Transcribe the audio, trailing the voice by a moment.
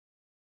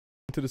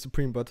to the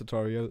Supreme Bot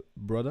tutorial,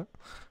 brother.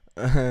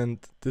 And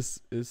this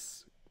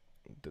is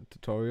the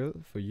tutorial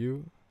for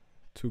you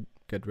to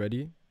get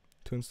ready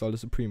to install the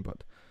Supreme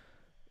Bot.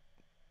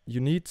 You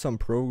need some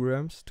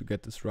programs to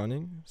get this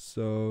running,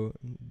 so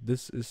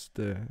this is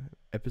the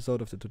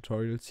episode of the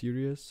tutorial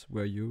series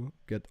where you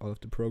get all of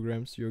the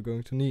programs you're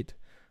going to need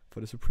for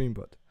the Supreme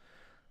Bot.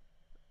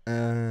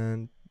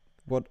 And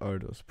what are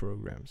those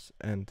programs?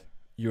 And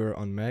you're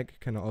on Mac,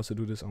 can I also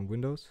do this on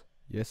Windows?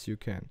 Yes, you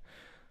can.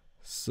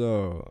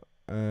 So,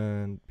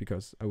 and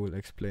because I will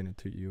explain it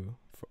to you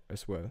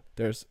as well.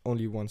 There's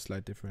only one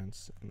slight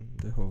difference in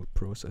the whole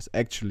process.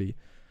 Actually,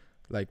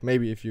 like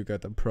maybe if you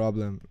got a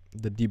problem,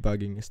 the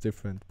debugging is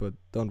different, but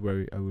don't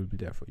worry, I will be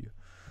there for you.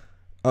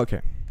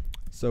 Okay,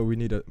 so we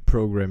need a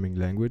programming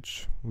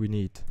language. We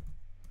need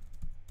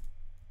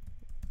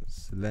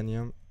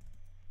Selenium,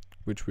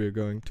 which we're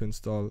going to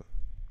install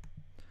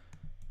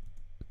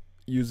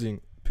using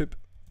pip.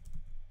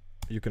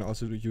 You can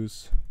also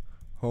use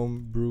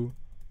homebrew,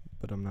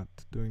 but I'm not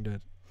doing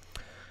that.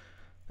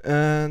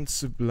 And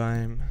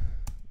Sublime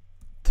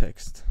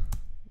text.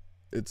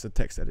 It's a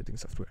text editing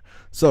software.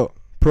 So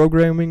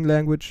programming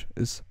language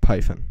is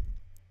Python.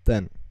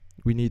 Then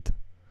we need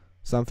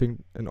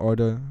something in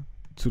order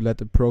to let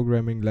the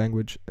programming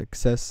language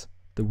access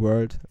the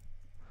World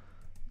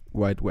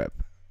Wide Web,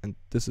 and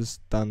this is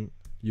done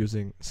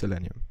using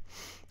Selenium.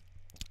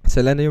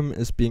 Selenium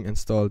is being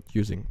installed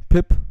using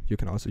pip. You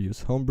can also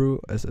use homebrew,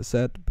 as I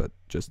said, but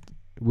just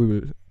we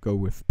will go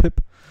with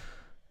pip.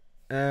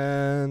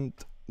 And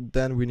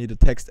then we need a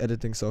text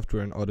editing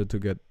software in order to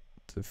get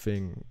the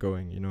thing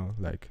going, you know,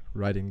 like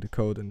writing the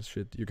code and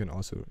shit. You can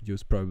also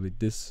use probably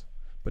this,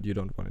 but you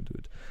don't want to do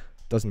it.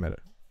 Doesn't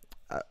matter.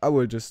 I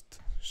will just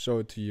show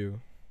it to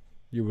you.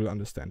 You will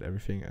understand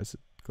everything as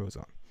it goes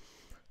on.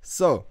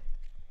 So,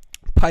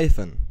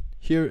 Python.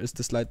 Here is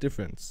the slight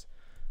difference.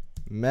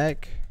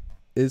 Mac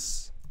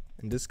is,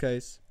 in this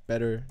case,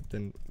 better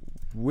than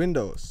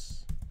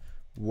Windows.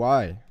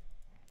 Why?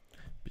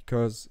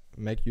 Because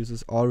Mac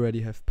users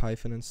already have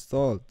Python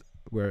installed,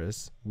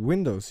 whereas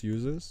Windows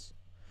users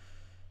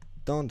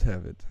don't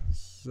have it.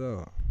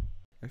 So,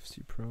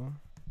 FC Pro.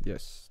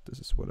 Yes, this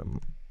is what I'm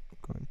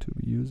going to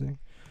be using.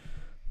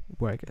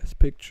 Whack ass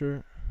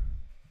picture.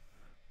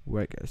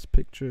 Whack ass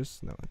pictures.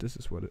 No, this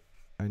is what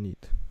I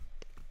need.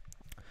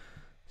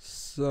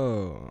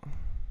 So,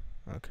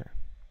 okay.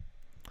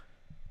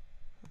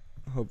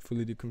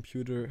 Hopefully the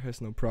computer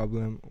has no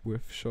problem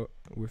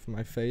with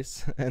my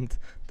face and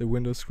the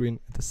Windows screen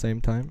at the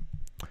same time.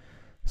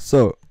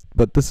 So,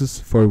 but this is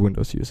for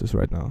Windows users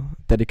right now,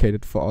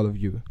 dedicated for all of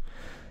you.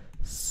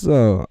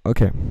 So,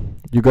 okay,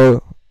 you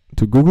go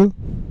to Google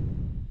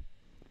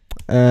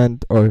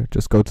and or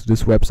just go to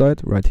this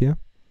website right here.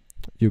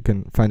 You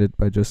can find it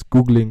by just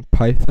googling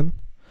Python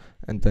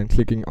and then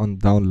clicking on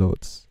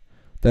downloads.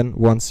 Then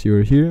once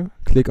you're here,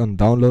 click on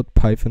download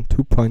Python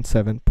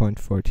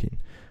 2.7.14.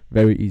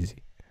 Very easy.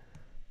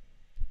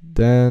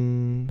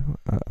 Then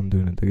I'm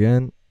doing it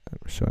again.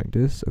 I'm showing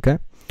this. Okay.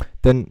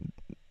 Then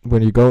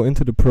when you go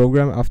into the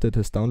program after it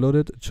has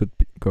downloaded, it should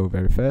go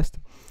very fast.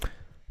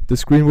 The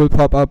screen will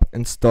pop up.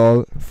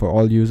 Install for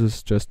all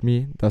users. Just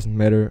me. Doesn't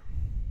matter.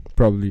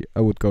 Probably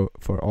I would go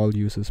for all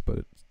users,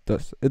 but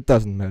it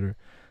doesn't matter.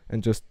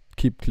 And just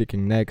keep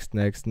clicking next,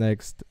 next,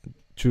 next.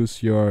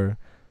 Choose your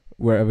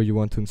wherever you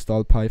want to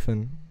install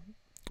Python,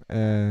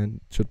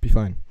 and it should be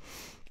fine.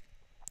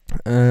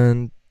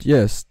 And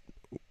yes,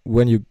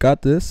 when you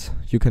got this,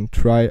 you can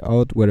try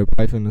out whether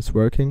Python is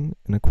working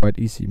in a quite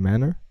easy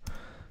manner.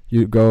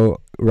 You go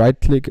right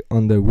click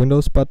on the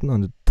Windows button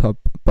on the top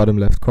bottom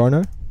left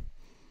corner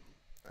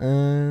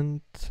and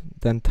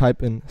then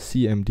type in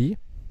CMD.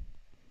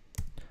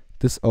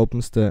 This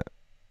opens the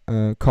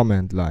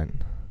command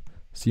line.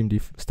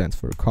 CMD stands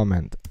for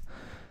command.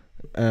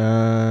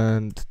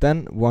 And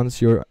then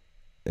once you're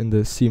in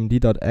the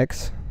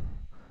cmd.x,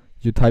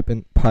 you type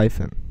in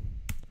Python.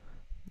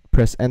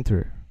 Press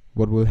enter.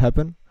 What will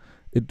happen?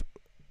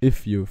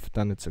 If you've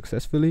done it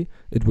successfully,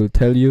 it will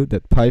tell you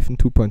that Python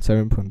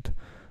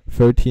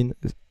 2.7.13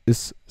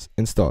 is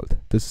installed.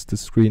 This is the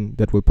screen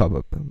that will pop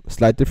up.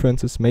 Slight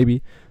differences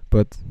maybe,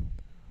 but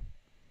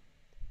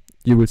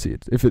you will see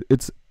it. If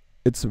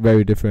it's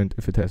very different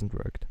if it hasn't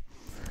worked.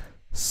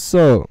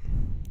 So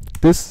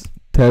this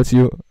tells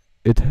you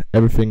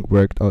everything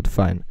worked out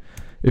fine.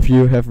 If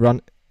you have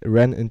ran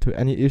into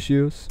any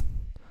issues,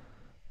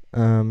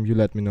 you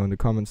let me know in the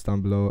comments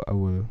down below. I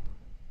will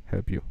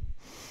help you.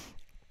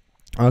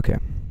 Okay,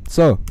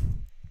 so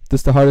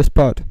this is the hardest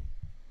part.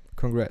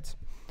 Congrats.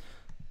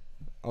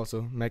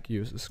 Also Mac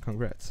users,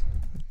 congrats.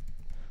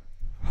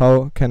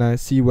 How can I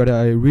see whether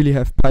I really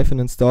have Python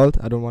installed?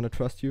 I don't want to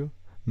trust you,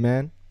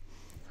 man.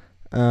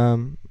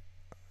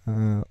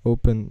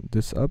 Open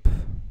this up.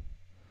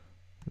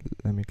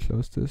 Let me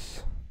close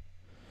this.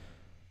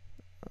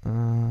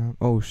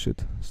 Oh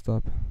shit,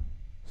 stop.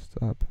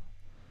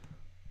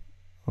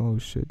 Oh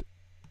shit,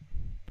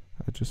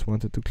 I just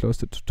wanted to close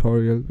the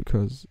tutorial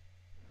because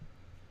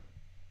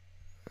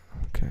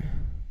okay,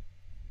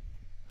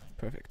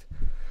 perfect.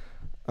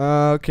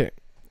 Okay,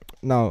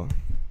 now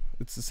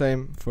it's the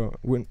same for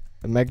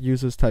Mac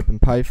users. Type in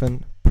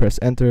Python, press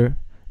enter,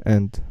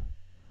 and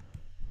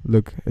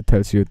look, it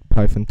tells you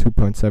Python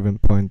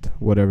 2.7 point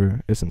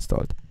whatever is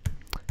installed.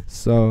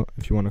 So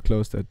if you want to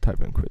close that,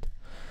 type in quit.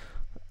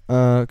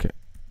 Okay,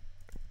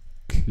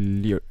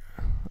 clear.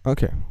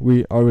 Okay,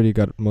 we already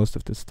got most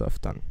of this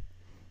stuff done.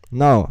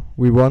 Now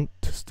we want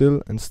to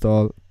still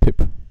install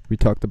pip. We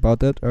talked about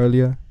that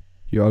earlier.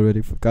 You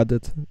already forgot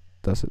it.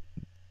 Does it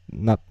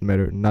not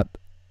matter? Not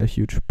a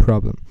huge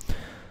problem.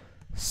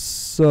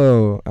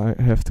 So I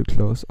have to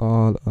close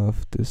all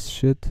of this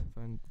shit.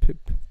 Find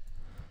pip.pipa.io.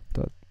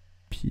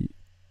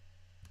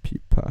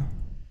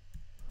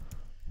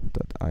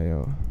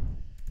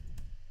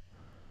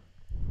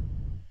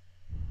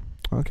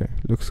 Okay,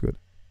 looks good.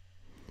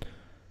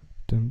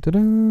 Okay,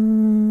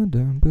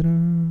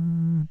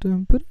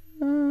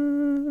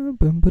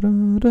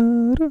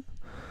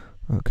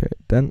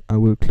 then I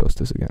will close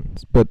this again.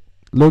 But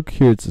look,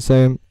 here it's the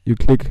same. You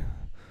click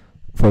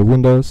for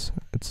Windows,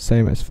 it's the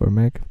same as for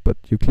Mac, but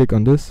you click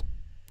on this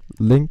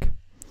link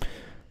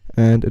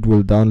and it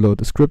will download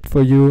the script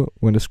for you.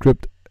 When the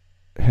script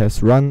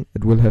has run,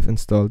 it will have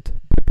installed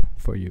pip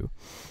for you.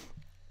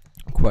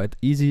 Quite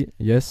easy.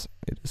 Yes,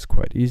 it is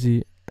quite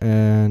easy.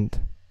 And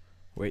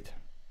wait,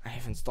 I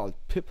have installed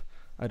pip.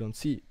 I don't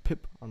see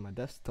pip on my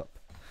desktop.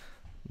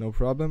 No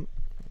problem,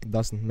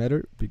 doesn't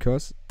matter,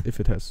 because if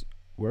it has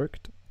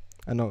worked,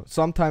 I know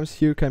sometimes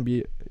here can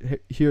be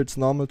here it's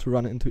normal to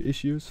run into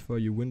issues for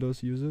you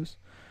Windows users.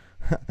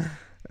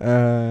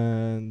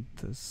 And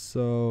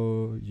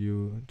so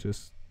you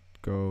just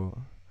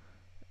go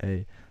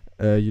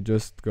you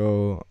just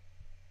go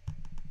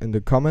in the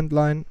command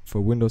line.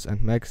 For Windows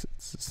and Macs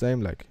it's the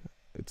same, like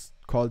it's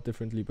called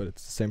differently, but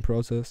it's the same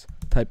process.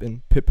 Type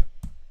in pip,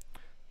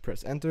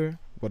 press enter.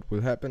 What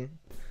will happen?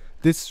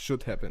 This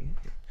should happen.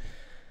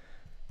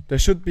 There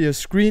should be a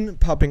screen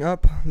popping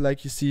up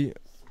like you see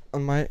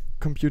on my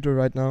computer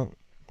right now,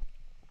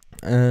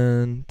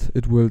 and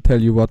it will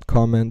tell you what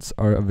comments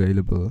are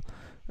available.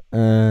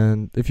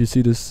 And if you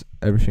see this,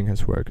 everything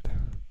has worked.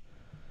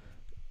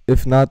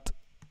 If not,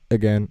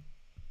 again,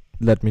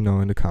 let me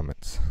know in the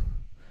comments.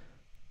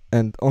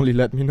 And only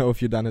let me know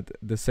if you done it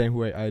the same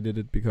way I did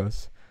it,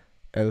 because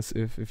else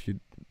if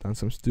you done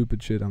some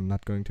stupid shit, I'm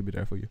not going to be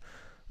there for you.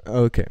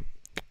 Okay,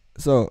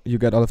 so you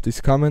got all of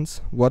these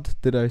comments. What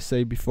did I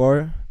say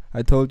before?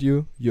 I told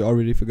you, you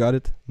already forgot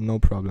it, no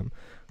problem.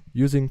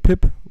 Using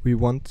pip, we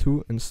want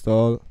to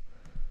install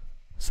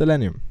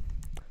Selenium.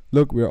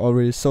 Look, we're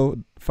already so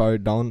far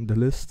down the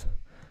list.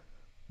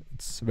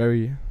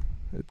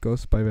 It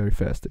goes by very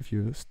fast. If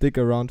you stick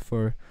around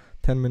for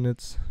 10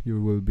 minutes,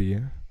 you will be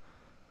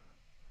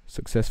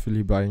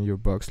successfully buying your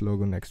box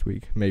logo next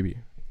week. Maybe.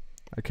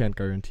 I can't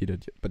guarantee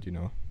that yet, but you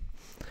know.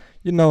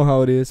 You know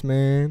how it is,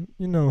 man.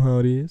 You know how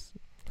it is.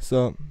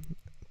 So,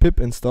 pip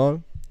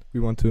install. We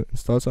want to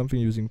install something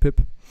using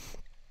pip,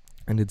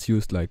 and it's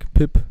used like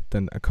pip,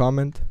 then a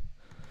comment,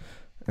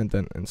 and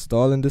then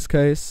install in this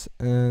case,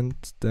 and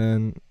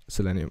then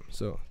Selenium.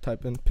 So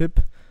type in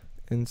pip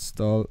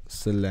install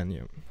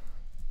Selenium,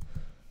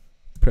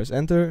 press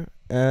enter,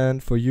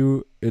 and for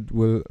you it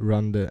will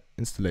run the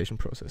installation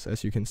process.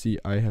 As you can see,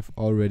 I have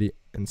already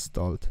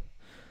installed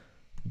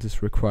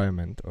this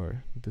requirement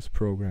or this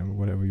program,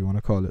 whatever you want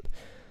to call it.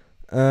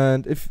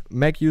 And if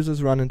Mac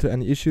users run into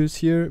any issues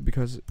here,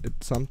 because it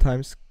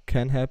sometimes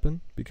can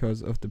happen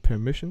because of the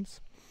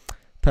permissions,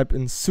 type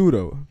in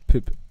sudo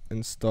pip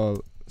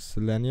install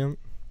Selenium,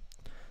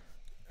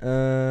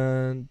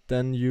 and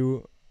then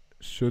you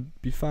should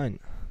be fine.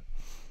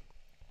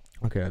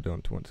 Okay, I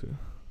don't want to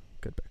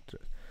get back to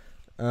it.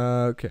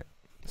 Okay,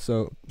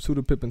 so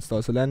sudo pip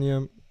install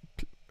Selenium,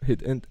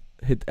 hit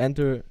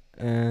enter,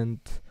 and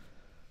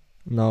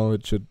now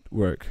it should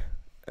work.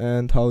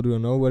 And how do I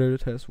know whether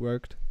it has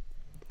worked?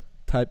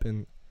 Type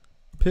in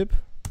pip,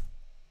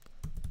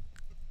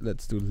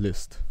 let's do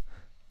list.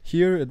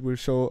 Here it will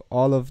show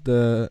all of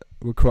the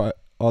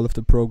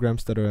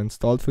programs that are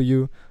installed for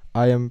you.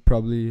 I am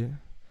probably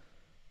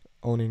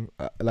owning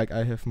like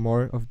I have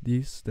more of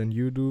these than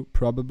you do,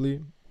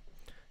 probably,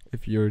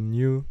 if you're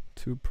new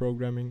to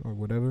programming or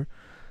whatever.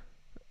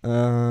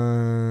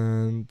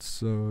 And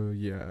so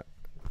yeah,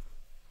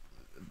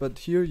 but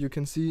here you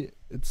can see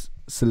it's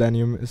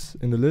Selenium is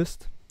in the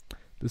list.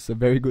 This is a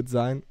very good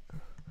sign.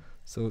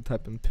 So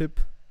type in pip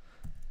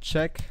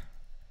check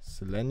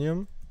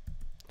Selenium,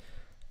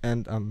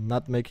 and I'm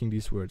not making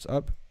these words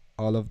up,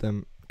 all of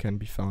them can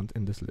be found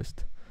in this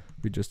list.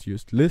 We just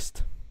used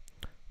list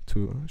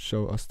to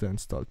show us the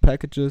installed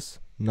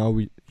packages. Now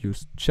we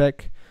use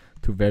check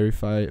to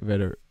verify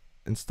whether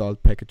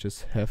installed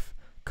packages have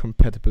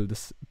compatible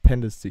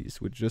dependencies,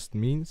 which just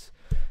means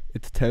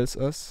it tells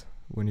us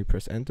when you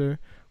press enter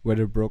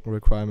whether broken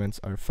requirements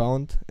are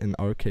found. In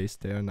our case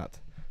they are not.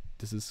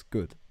 This is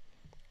good.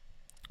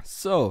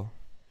 So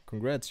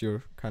congrats,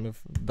 you're kind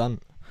of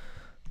done.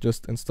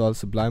 Just install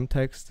Sublime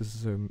text. This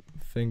is a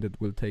thing that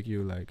will take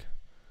you like,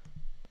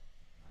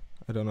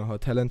 I don't know how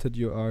talented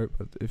you are,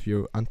 but if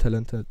you're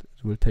untalented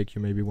it will take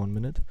you maybe 1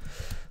 minute.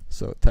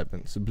 So type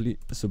in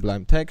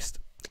Sublime text,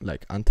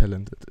 like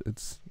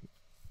untalented.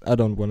 I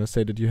don't want to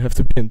say that you have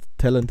to be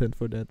talented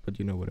for that, but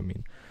you know what I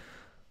mean.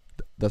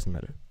 Doesn't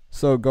matter.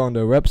 So go on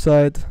their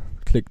website,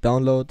 click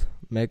download.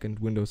 Mac and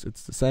Windows,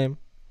 it's the same.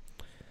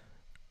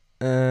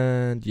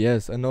 And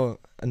yes, I know.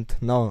 And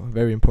now,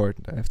 very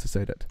important, I have to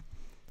say that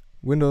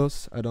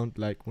Windows, I don't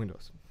like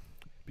Windows,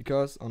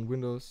 because on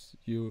Windows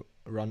you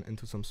run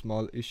into some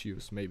small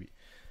issues maybe.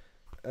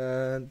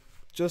 And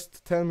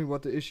just tell me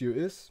what the issue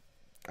is.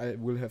 I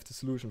will have the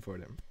solution for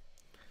them.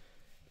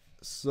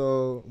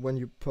 So when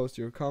you post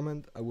your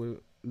comment, I will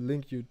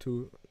link you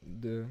to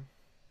the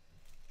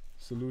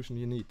solution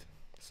you need.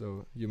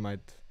 So you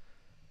might,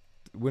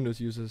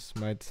 Windows users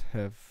might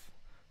have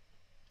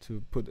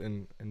to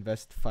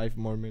invest 5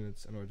 more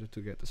minutes in order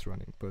to get this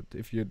running. But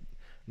if you're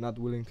not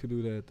willing to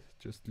do that,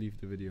 just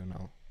leave the video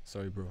now.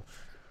 Sorry, bro.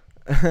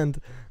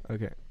 And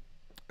okay.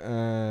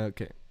 Yeah,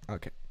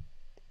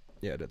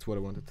 that's what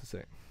I wanted to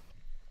say.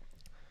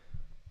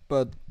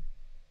 But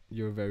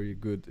you're a very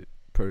good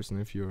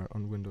person if you're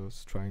on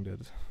Windows trying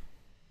that.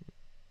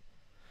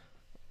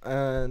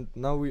 And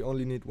now we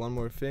only need one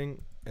more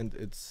thing, and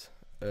it's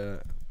a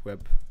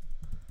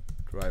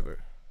webdriver.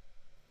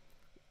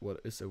 What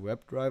is a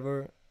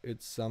webdriver?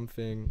 It's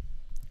something,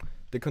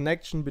 the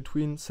connection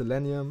between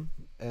Selenium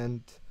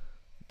and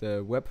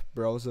the web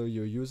browser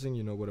you're using.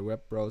 You know what a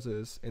web browser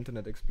is.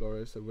 Internet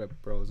Explorer is a web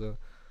browser.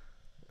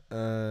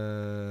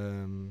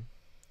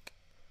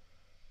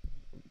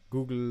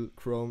 Google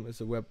Chrome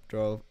is a web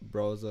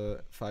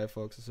browser.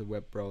 Firefox is a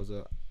web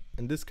browser.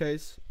 In this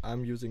case,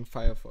 I'm using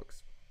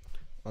Firefox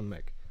on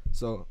Mac.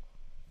 So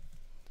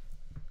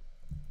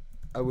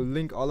I will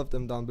link all of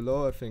them down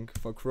below. I think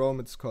for Chrome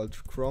it's called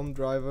Chrome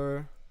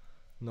driver.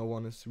 No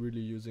one is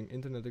really using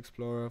Internet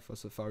Explorer. For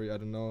Safari, I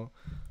don't know.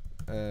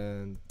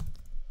 And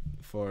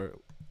for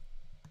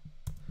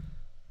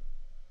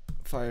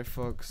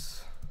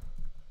Firefox,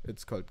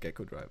 it's called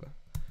Gecko driver.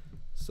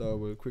 So I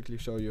will quickly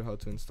show you how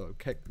to install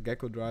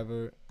Gecko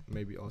driver,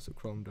 maybe also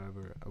Chrome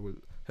driver. I will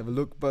have a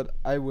look, but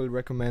I will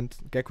recommend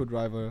Gecko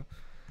driver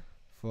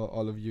for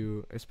all of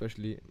you,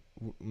 especially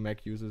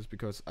Mac users,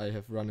 because I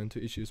have run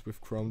into issues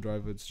with Chrome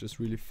driver. It's just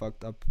really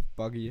fucked up,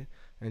 buggy,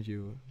 and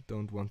you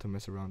don't want to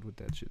mess around with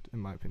that shit, in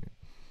my opinion.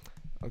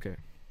 Okay,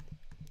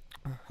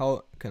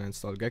 how can I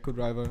install Gecko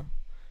driver?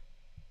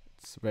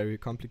 It's very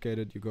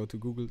complicated. You go to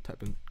Google,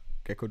 type in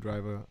Gecko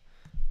driver,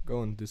 go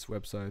on this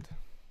website,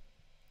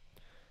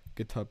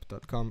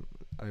 github.com.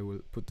 I will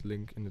put the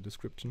link in the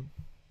description.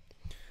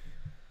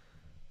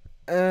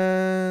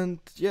 And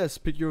yes,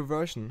 pick your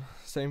version.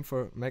 Same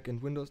for Mac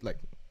and Windows. Like,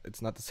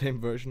 it's not the same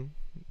version,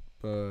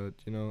 but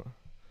you know,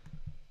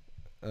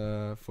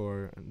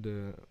 for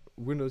the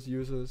Windows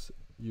users,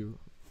 you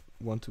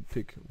want to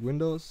pick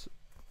Windows,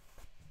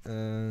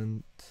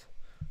 and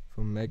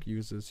for Mac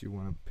users, you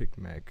want to pick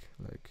Mac.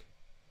 Like,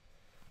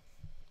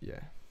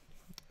 yeah.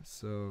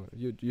 So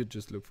you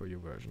just look for your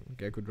version.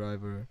 Gecko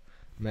driver,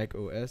 Mac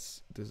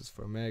OS. This is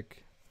for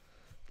Mac.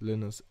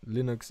 Linux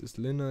is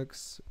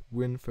Linux,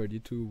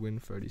 Win32,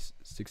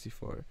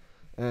 Win64.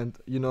 And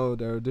you know,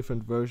 there are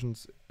different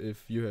versions.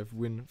 If you have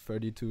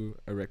Win32,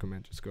 I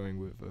recommend just going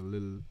with a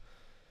little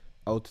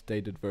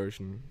outdated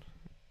version.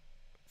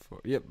 For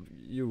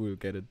you will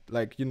get it.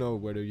 Like, you know,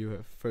 whether you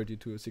have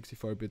 32 or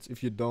 64 bits.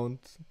 If you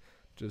don't,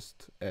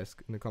 just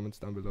ask in the comments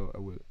down below. I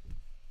will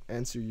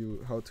answer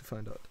you how to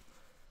find out.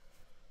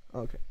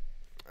 Okay.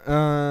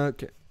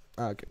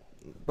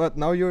 But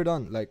now you're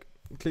done. Like,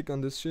 click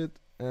on this shit,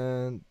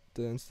 and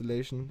the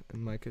installation,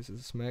 in my case,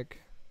 is Mac.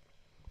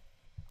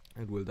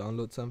 It will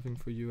download something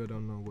for you. I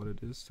don't know what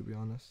it is, to be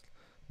honest.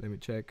 Let me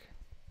check.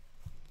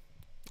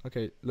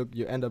 Okay, look,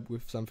 you end up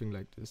with something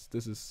like this.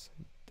 This is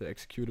the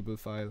executable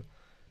file.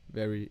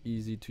 Very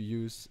easy to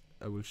use.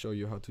 I will show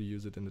you how to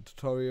use it in the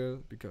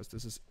tutorial, because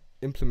this is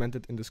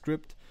implemented in the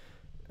script.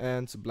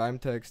 And Sublime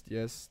text,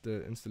 yes,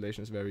 the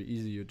installation is very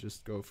easy. You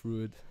just go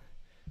through it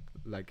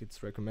like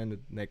it's recommended.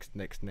 Next.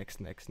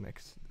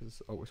 This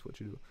is always what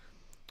you do.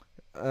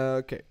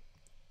 Okay,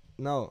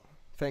 now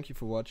thank you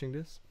for watching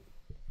this.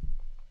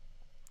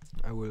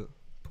 I will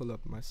pull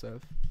up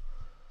myself.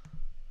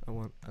 I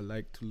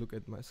like to look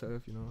at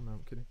myself, you know. No,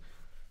 I'm kidding.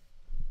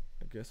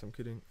 I guess I'm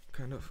kidding,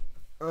 kind of.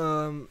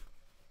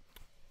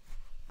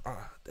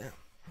 Damn.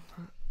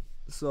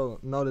 So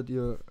now that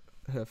you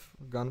have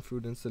gone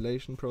through the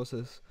installation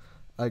process,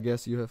 I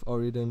guess you have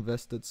already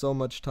invested so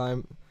much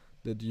time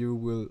that you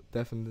will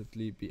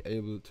definitely be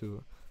able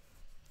to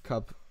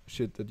cop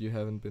shit that you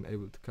haven't been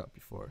able to cop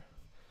before.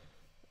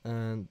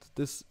 And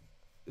this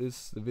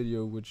is the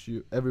video which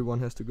everyone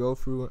has to go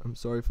through. I'm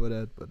sorry for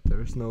that, but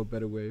there is no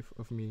better way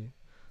of me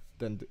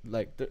than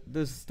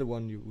this is the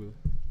one you will.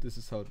 This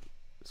is how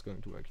it's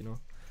going to work, you know.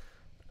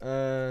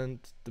 And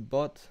the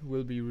bot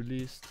will be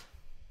released.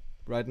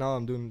 Right now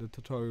I'm doing the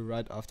tutorial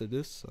right after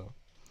this, so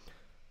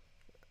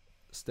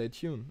stay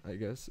tuned. I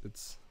guess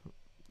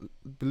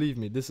believe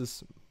me, this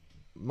is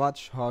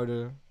much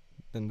harder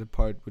than the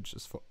part which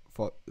is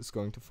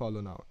going to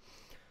follow now.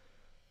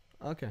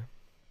 Okay,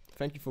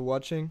 thank you for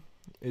watching.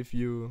 If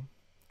you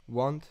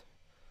want,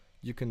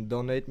 you can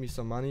donate me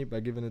some money by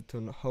giving it to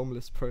a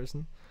homeless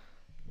person.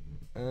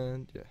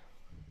 And yeah,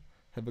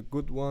 have a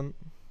good one.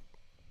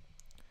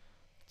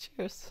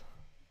 Cheers.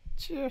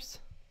 Cheers.